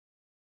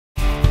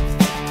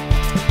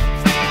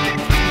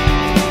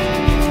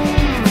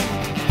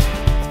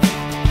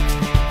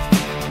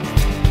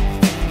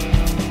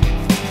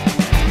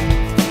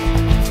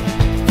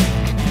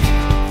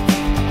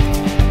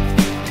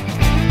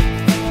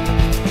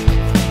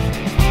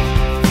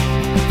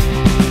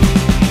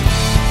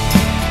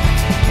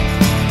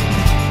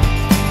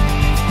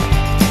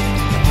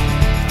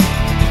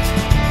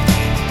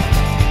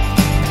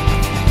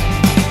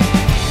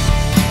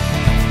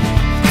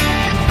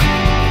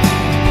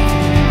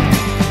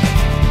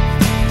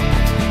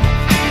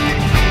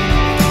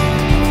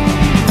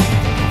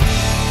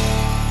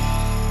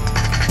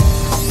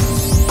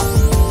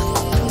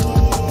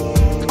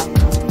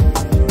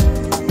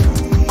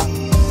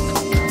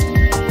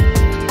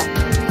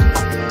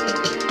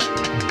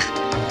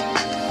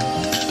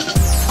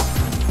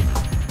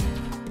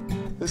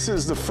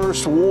is the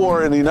first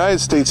war in the United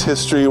States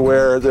history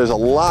where there's a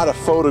lot of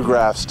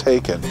photographs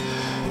taken.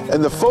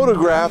 And the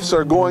photographs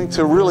are going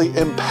to really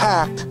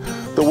impact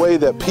the way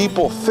that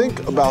people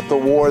think about the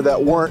war that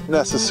weren't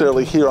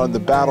necessarily here on the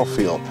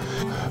battlefield.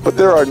 But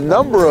there are a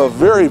number of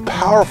very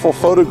powerful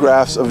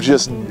photographs of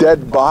just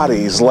dead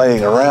bodies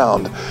laying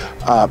around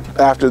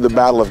after the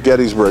Battle of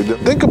Gettysburg.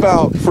 Think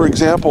about, for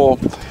example,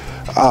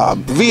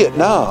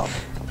 Vietnam.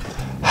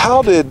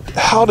 How did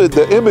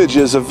the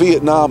images of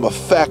Vietnam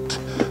affect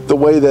the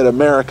way that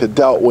America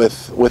dealt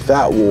with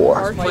that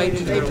war?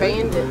 They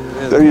banned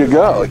it. There you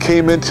go. It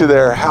came into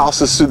their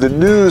houses through the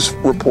news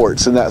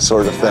reports and that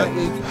sort of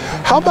thing.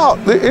 How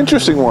about the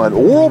interesting one,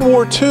 World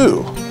War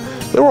II?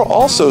 There were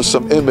also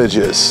some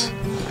images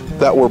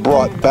that were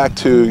brought back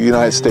to the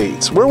United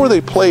States. Where were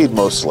they played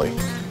mostly?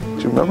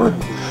 Do you remember?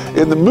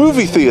 In the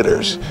movie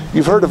theaters. Have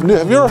you ever heard of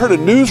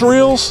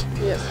newsreels?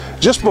 Yes.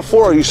 Just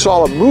before you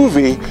saw a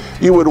movie,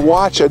 you would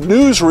watch a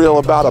newsreel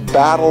about a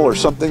battle or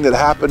something that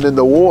happened in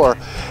the war.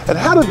 And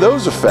how did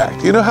those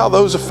affect? You know how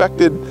those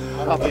affected?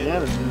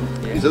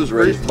 Those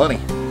raised money.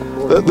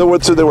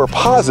 So they were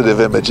positive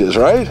images,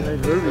 right?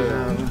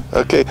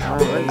 Okay.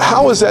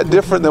 How is that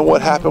different than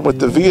what happened with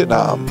the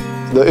Vietnam?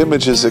 The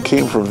images that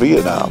came from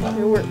Vietnam.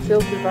 They weren't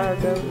filtered by our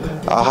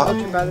government.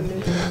 Filtered by the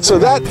news. So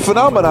that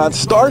phenomenon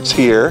starts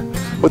here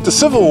with the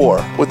Civil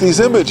War, with these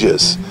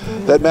images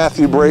that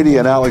Matthew Brady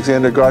and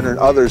Alexander Gardner and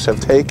others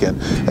have taken.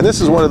 And this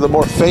is one of the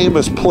more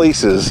famous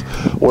places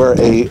where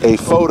a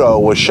photo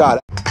was shot.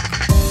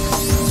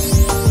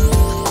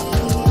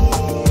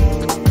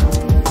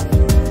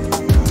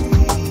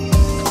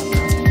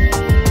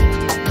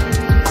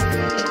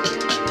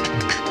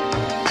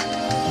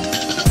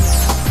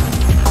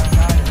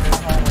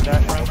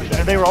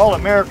 They were all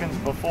Americans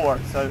before,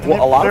 so a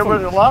lot of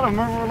them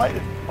were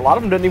related. A lot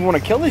of them didn't even want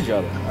to kill each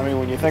other. I mean,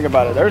 when you think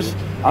about it,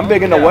 I'm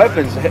big into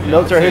weapons,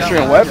 military history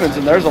and weapons,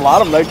 and there's a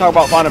lot of them. They talk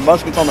about finding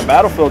muskets on the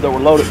battlefield that were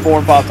loaded 4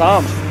 and 5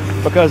 times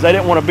because they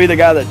didn't want to be the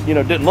guy that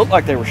didn't look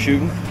like they were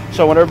shooting.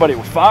 So when everybody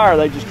would fire,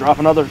 they just drop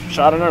another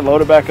shot in there and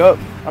load it back up.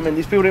 I mean,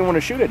 these people didn't want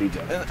to shoot at each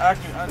other.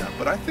 I know,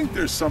 but I think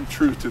there's some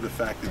truth to the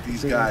fact that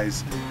these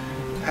guys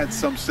had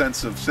some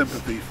sense of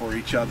sympathy for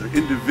each other,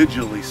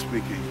 individually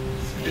speaking.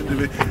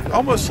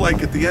 Almost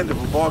like at the end of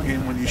a ball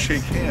game when you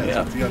shake hands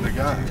with the other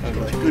guy.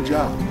 Like, good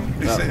job.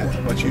 They say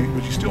that, but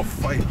you still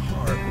fight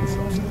hard in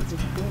some sense.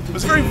 It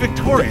was very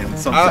Victorian in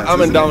some sense.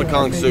 I'm in Donald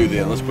Kong Sue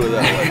then, let's put it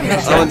that way.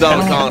 I'm in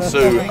Donald Kong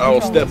Sue. I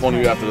will step on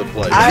you after the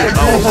play. I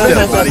will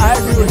step, buddy. I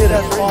agree with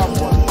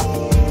that.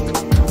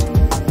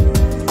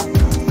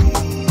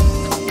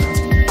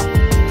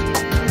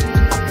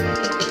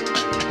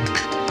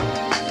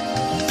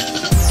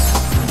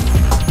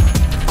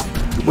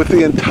 With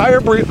the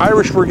entire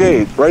Irish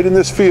Brigade right in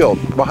this field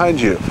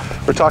behind you,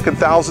 we're talking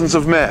thousands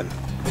of men,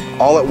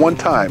 all at one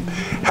time,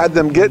 had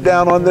them get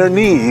down on their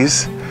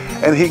knees,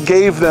 and he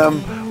gave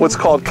them what's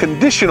called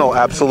conditional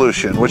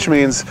absolution, which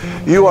means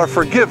you are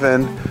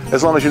forgiven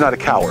as long as you're not a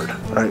coward,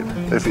 right?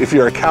 If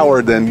you're a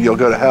coward, then you'll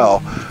go to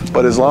hell.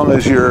 But as long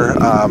as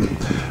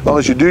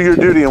you do your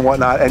duty and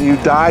whatnot, and you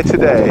die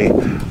today,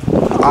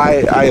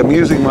 I am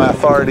using my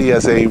authority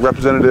as a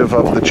representative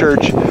of the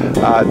church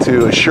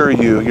to assure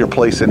you your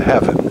place in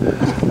heaven.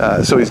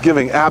 So he's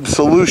giving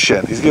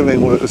absolution. He's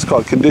giving what's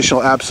called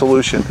conditional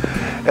absolution.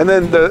 And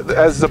then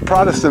as the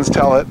Protestants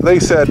tell it, they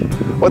said,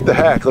 what the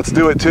heck, let's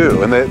do it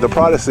too. And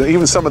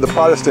even some of the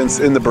Protestants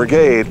in the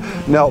brigade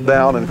knelt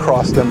down and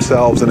crossed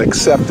themselves and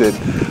accepted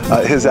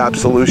his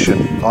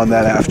absolution on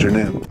that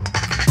afternoon.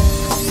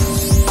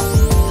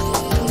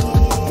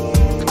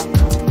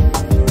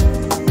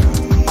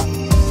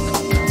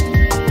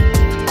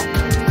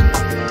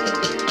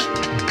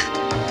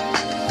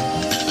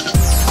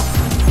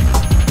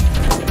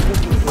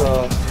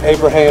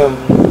 Abraham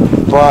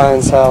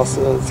Bryan's house.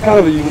 It's kind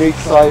of a unique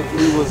site.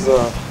 He was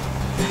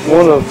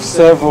one of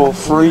several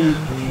free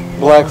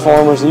black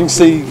farmers, and you can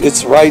see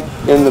it's right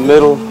in the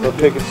middle of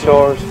Pickett's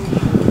Charge.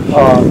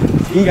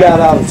 He got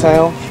out of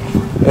town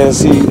as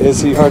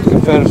he heard the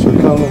Confederates were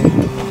coming.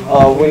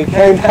 When he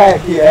came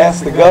back, he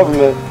asked the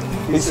government.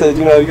 He said,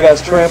 you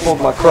guys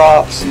trampled my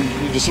crops, you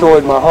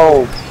destroyed my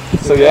home.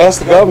 So he asked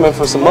the government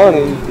for some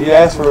money. He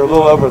asked for a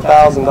little over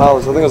 $1,000.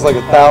 I think it was like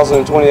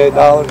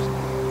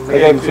 $1,028. They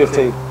gave him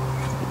 15.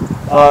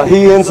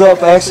 He ends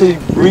up actually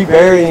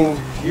reburying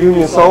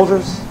Union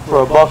soldiers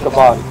for $1 a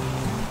body.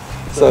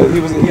 So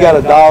he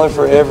got $1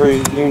 for every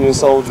Union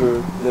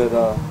soldier that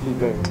he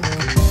buried.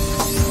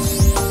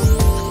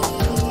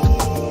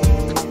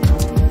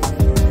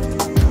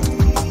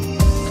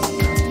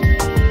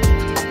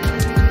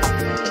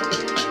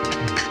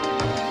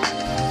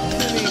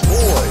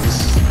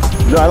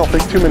 No, I don't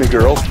think too many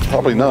girls,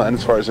 probably none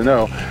as far as I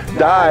know,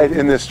 died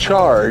in this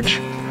charge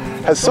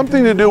has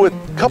something to do with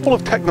a couple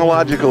of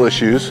technological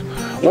issues.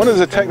 One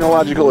is a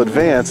technological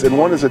advance and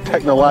one is a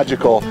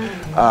technological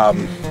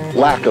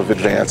lack of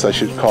advance, I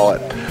should call it.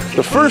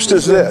 The first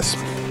is this.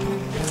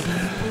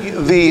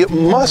 The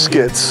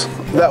muskets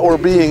that were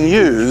being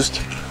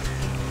used,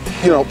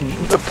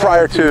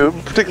 prior to,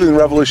 particularly in the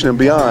Revolution and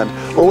beyond,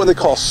 were what they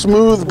call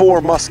smoothbore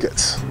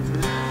muskets.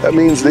 That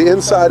means the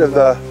inside of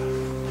the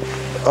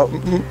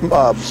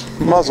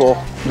muzzle,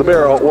 the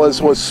barrel,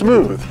 was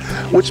smooth,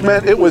 which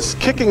meant it was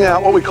kicking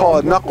out what we call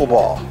a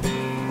knuckleball.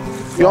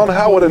 You all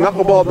know what a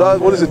knuckleball does?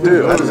 What does it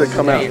do? How does it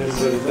come out?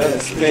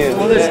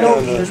 Well, there's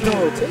no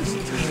rotation.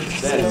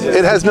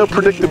 It has no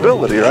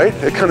predictability, right?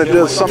 It kind of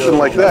does something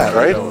like that,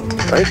 right?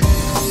 Right?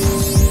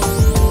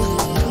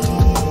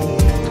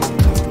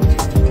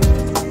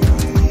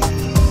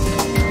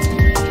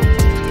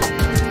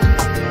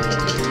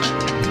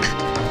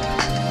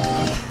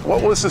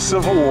 What was the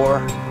Civil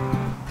War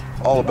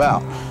all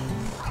about?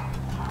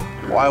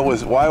 Why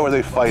were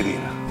they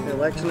fighting? The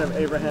election of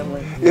Abraham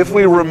Lincoln. If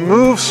we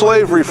remove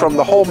slavery from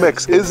the whole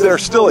mix, is there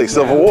still a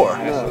Civil War?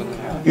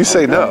 You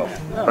say no,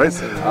 right?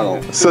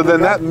 So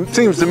then that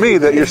seems to me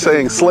that you're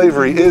saying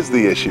slavery is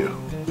the issue.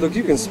 Look,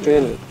 you can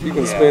spin it. You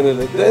can spin it.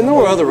 And there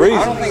were other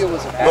reasons. I don't think it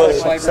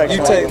was but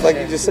you take, like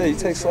you just said, you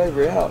take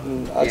slavery out,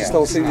 and I just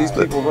don't see these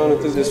people running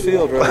through this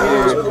field right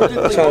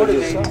here trying to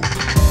do something.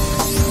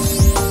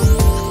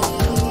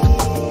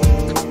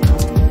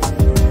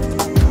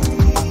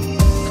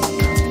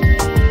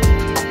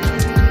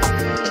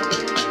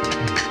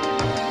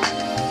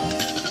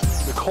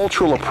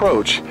 Cultural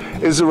approach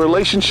is a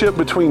relationship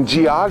between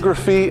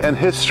geography and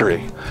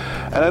history.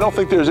 And I don't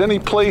think there's any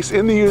place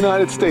in the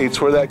United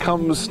States where that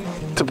comes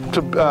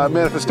to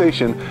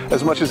manifestation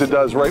as much as it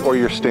does right where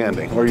you're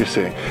standing, where you're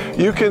sitting.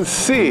 You can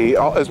see,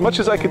 as much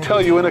as I could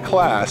tell you in a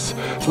class,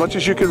 as much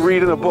as you could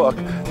read in a book,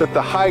 that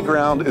the high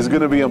ground is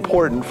going to be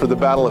important for the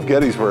Battle of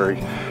Gettysburg.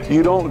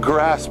 You don't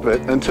grasp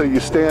it until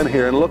you stand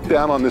here and look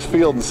down on this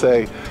field and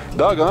say,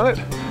 doggone it,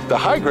 the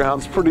high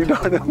ground's pretty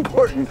darn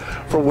important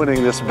for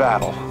winning this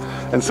battle.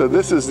 And so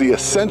this is the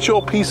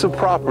essential piece of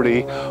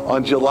property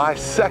on July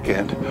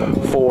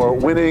 2nd for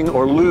winning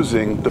or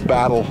losing the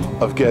Battle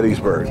of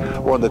Gettysburg.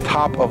 We're on the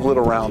top of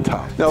Little Round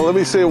Top. Now let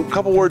me say a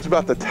couple words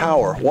about the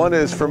tower. One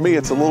is, for me,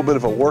 it's a little bit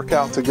of a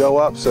workout to go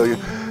up, so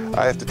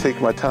I have to take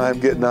my time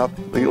getting up.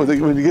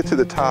 When you get to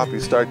the top,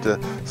 you start to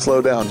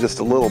slow down just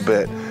a little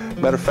bit.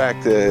 Matter of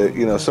fact,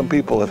 you know, some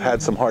people have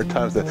had some hard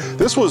times.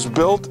 This was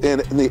built in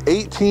the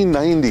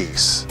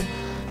 1890s.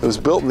 It was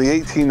built in the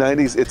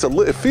 1890s.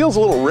 It feels a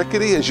little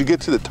rickety as you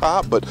get to the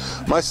top, but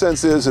my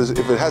sense is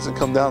if it hasn't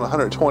come down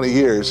 120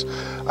 years,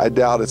 I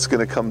doubt it's going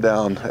to come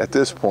down at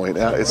this point.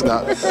 It's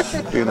not,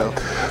 you know.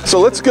 So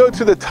let's go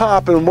to the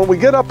top, and when we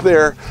get up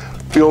there,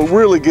 you'll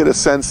really get a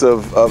sense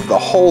of the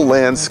whole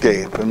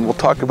landscape, and we'll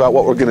talk about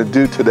what we're going to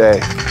do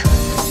today.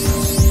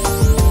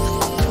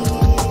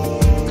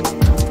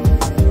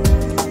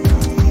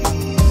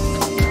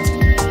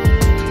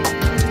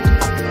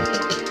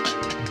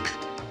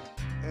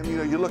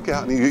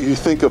 Out and you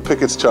think of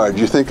Pickett's charge,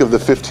 you think of the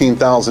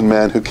 15,000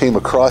 men who came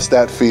across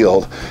that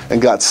field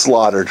and got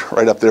slaughtered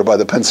right up there by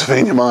the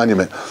Pennsylvania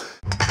Monument.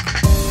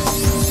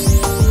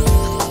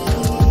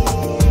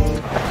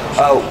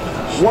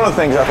 One of the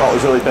things I thought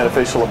was really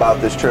beneficial about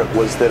this trip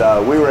was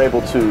that we were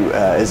able to,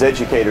 as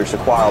educators,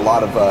 acquire a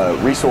lot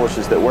of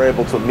resources that we're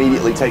able to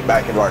immediately take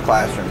back into our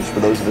classrooms for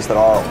those of us that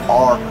are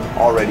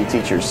already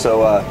teachers.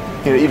 So,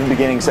 you know, even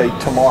beginning, say,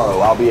 tomorrow,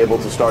 I'll be able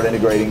to start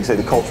integrating, say,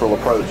 the cultural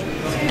approach.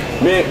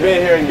 Being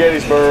here in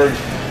Gettysburg,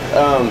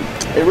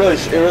 it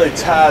really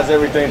ties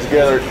everything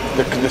together,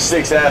 the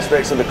 6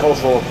 aspects of the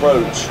cultural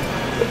approach.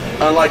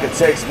 Unlike a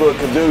textbook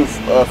could do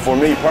for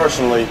me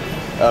personally,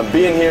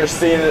 being here,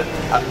 seeing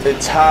it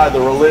tied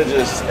the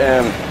religious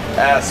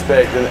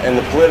aspect and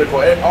the political,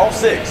 all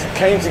 6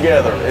 came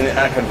together, and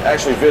I could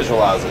actually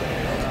visualize it.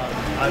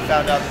 I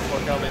found out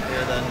before coming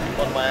here that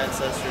one of my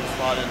ancestors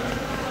fought in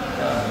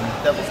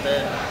Devil's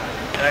Den,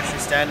 and actually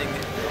standing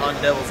on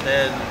Devil's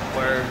Den,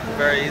 where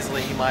very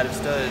easily he might have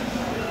stood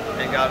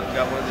and got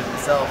wounded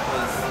himself,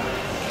 was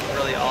a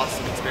really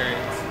awesome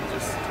experience.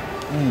 Just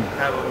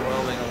kind of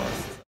overwhelming.